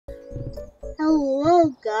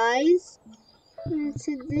Hello guys, and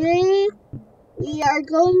today we are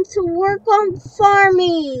going to work on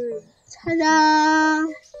farming. Ta-da!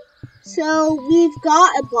 So we've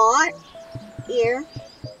got a bot here,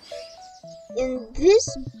 and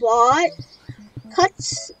this bot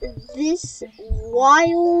cuts these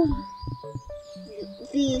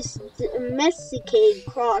domesticated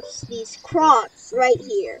crops, these crops right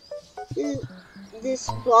here. This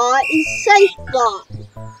bot is Scythebot.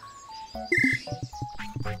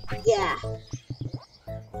 Yeah.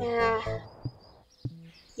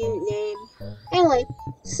 Cute name. Anyway,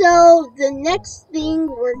 so the next thing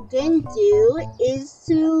we're gonna do is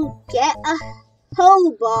to get a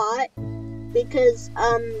hoe bot because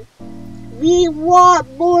we want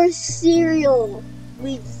more cereal.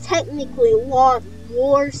 We technically want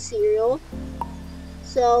more cereal.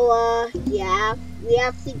 So yeah, we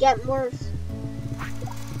have to get more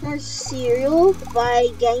cereal by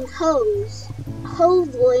getting hoes.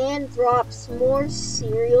 Hoed land drops more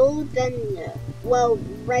cereal than,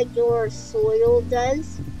 regular soil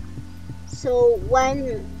does. So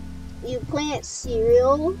when you plant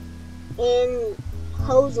cereal in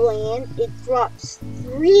hoed land, it drops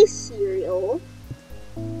three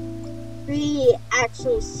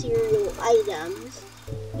actual cereal items.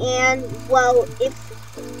 And, well, if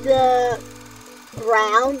the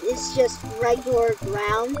ground is just regular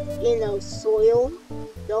ground, soil,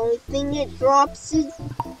 the only thing it drops is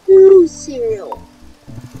 2 cereal.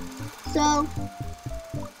 So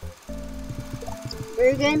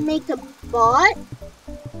we're gonna make a bot,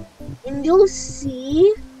 and you'll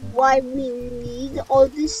see why we need all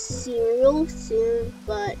this cereal soon,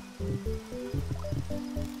 but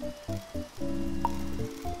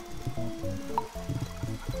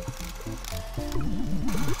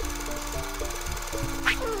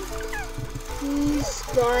these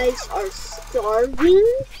guys are starving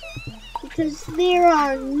because there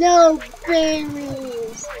are no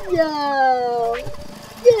berries. No.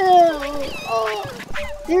 Oh,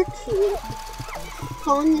 they're cute.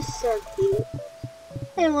 Colonists are cute.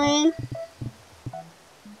 Anyway,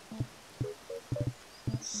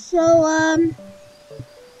 so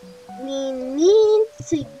we need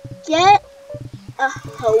to get a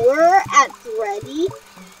hoer at ready.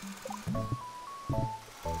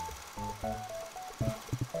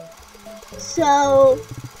 So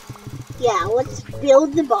yeah, let's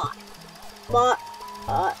build the bot.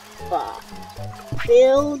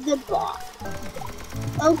 Build the bot.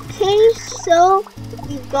 Okay, so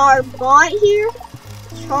we've got our bot here.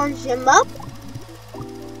 Charge him up.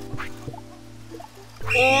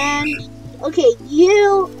 And okay,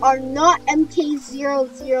 you are not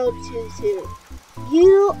MK0022.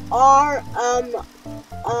 You are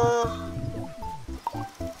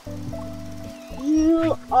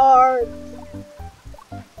you are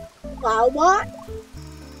Flowbot.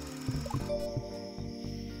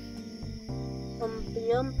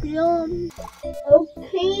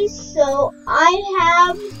 Okay, so I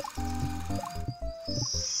have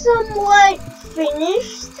somewhat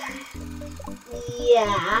finished.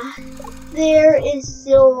 Yeah, there is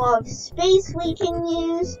still a lot of space we can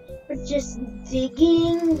use, but just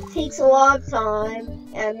digging takes a lot of time,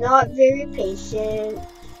 and I'm not very patient.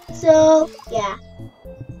 So, yeah.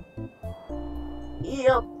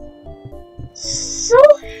 Yep. So,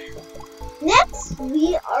 next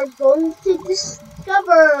we are going to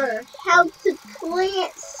discover how to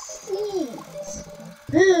plant seeds.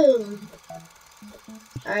 Boom.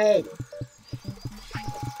 Alright.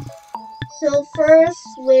 So first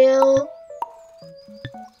we'll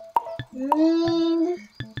need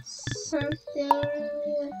something.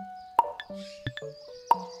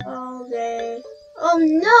 Okay. Oh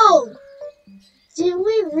no! Did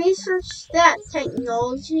we research that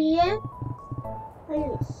technology yet? I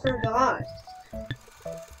forgot.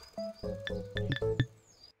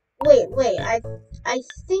 Wait, I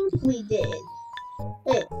think we did.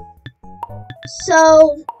 Wait.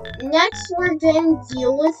 So, next we're gonna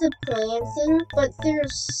deal with the planting, but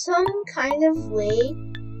there's some kind of way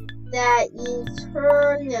that you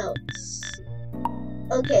turn notes.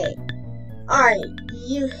 Okay. Alright,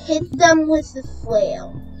 you hit them with the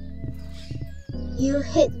flail. You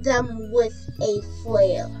hit them with a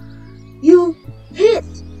flail. You hit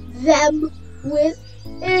them with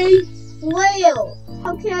a flail.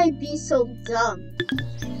 How can I be so dumb?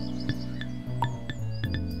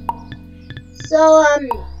 So,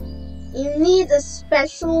 you need a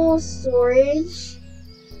special storage.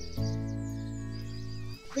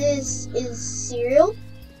 This is cereal.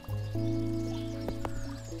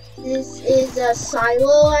 This is a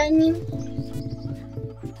silo, I mean.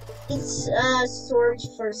 It's storage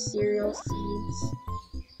for cereal seeds.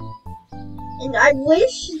 And I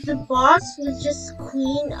wish the boss would just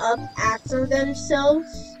clean up after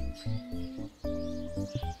themselves.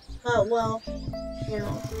 But, well, you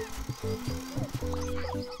know.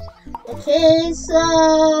 Okay,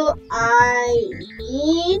 so I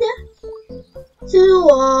need 2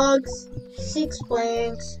 logs, 6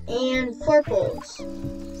 planks, and 4 poles.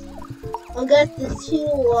 I'll get the 2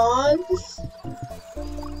 logs.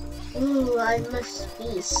 Ooh, I must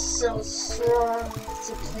be so strong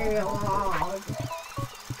to carry a log.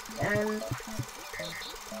 And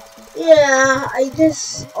yeah, I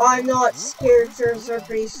guess Autonauts characters are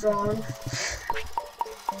pretty strong.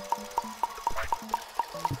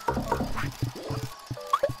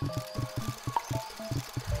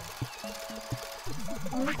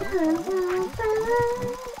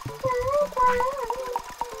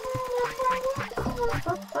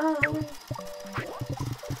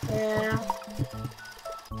 Yeah.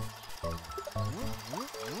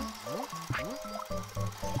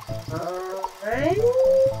 Alright.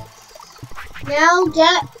 Now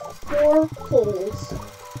get 4 poles.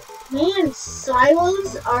 Man,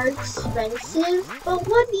 silos are expensive, but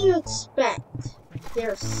what do you expect?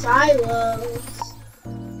 They're silos.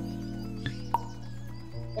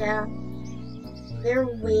 Yeah. They're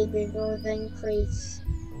way bigger than crates.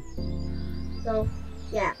 So,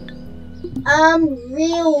 yeah.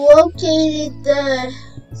 Relocated the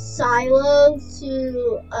silo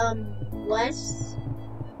to, west.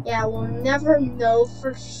 Yeah, we'll never know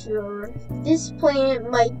for sure. This plant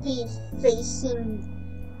might be facing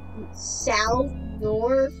south,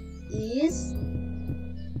 north, east.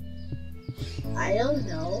 I don't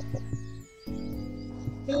know.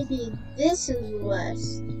 Maybe this is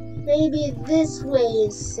west. Maybe this way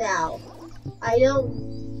is south. I don't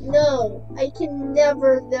know. I can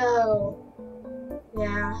never know.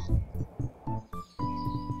 Yeah.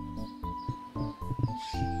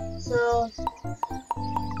 So,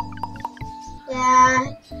 yeah,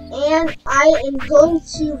 and I am going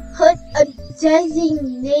to put a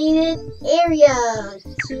designated area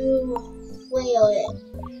to flail it.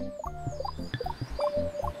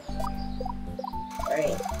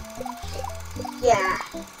 Right. Yeah.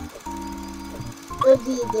 It'll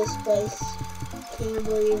be this place. Can you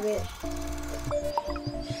believe it?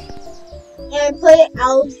 And I put it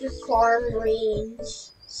out of the farm range.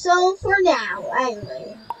 So for now,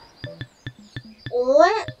 anyway.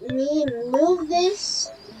 Let me move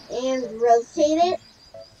this and rotate it.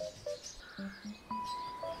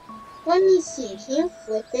 Let me see, can you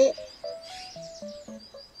flip it?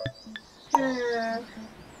 Can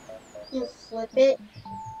you flip it?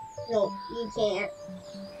 No, you can't.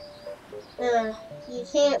 You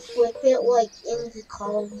can't flip it like in the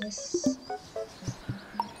columns.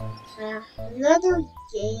 Another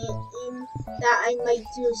game that I might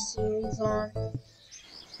do a series on.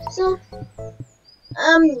 So,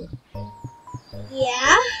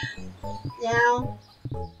 yeah. Now,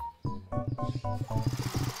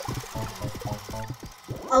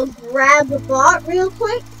 I'll grab a bot real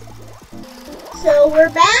quick. So we're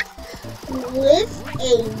back with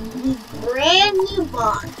a brand new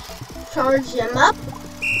bot. Charge them up.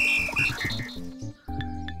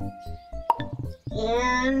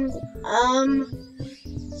 And,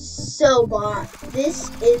 so bot, this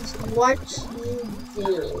is what you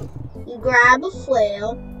do. You grab a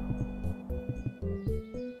flail,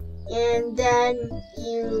 and then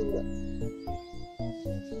you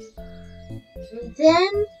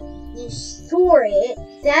store it.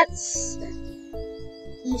 That's,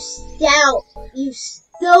 you stow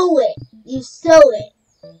it.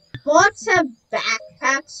 Bots have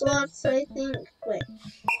backpack slots, I think. Wait,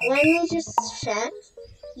 let me just check.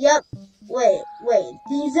 Yep, wait,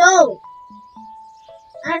 these don't.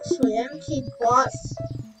 Actually,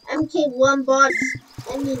 MK1 bots,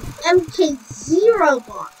 MK0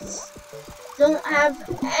 bots don't have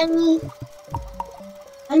any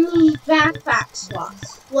backpack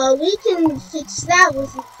slots. Well, we can fix that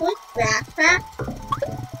with a quick backpack.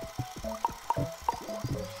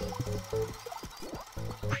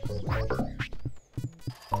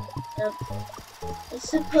 Yep. I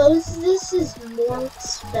suppose this is more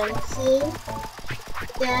expensive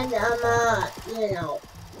than, you know,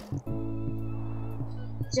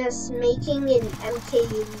 just making an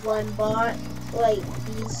MK1 bot, like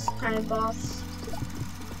these kind of bots.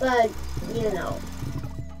 But, you know,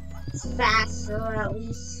 it's faster at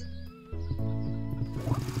least.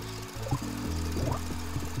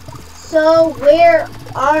 So, where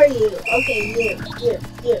are you? Okay, you.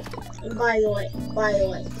 And by the way,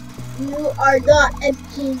 you are not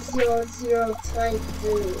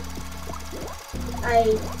MK0023.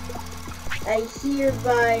 I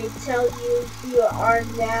hereby tell you, you are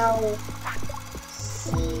now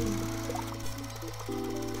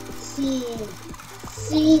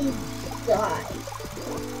Seedy guy.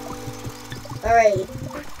 Alright.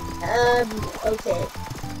 Okay.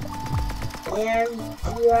 And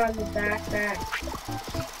you are the backpack.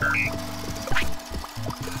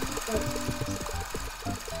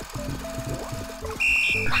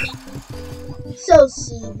 So,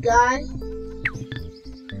 Seedy guy.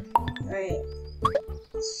 Alright.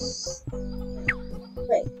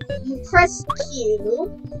 Wait. You press Q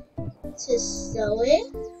to sew it.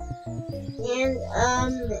 And,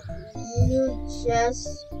 you just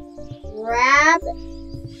grab a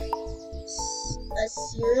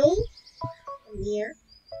cereal from here.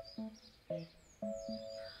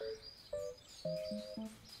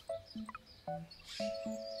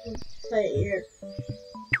 Put it here.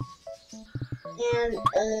 And,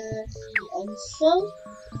 unsew.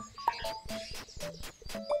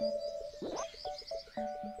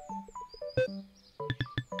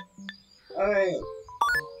 Alright.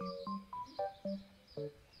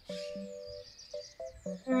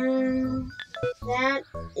 That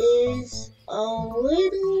is a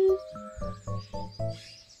little,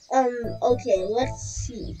 okay, let's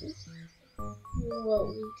see what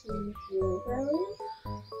we can do about it.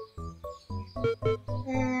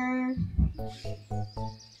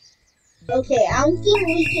 Okay, I don't think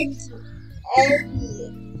we can do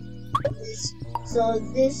everything. So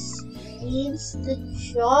this needs the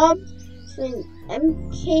job to an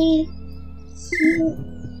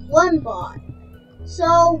MK1 bot.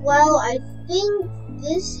 So, well, I think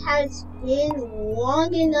this has been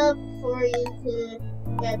long enough for you to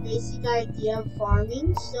get a basic idea of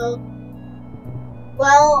farming. So,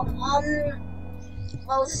 well,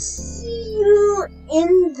 I'll see you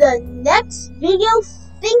in the next video.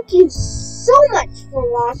 Thank you so much for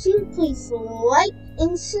watching. Please like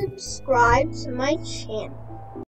and subscribe to my channel.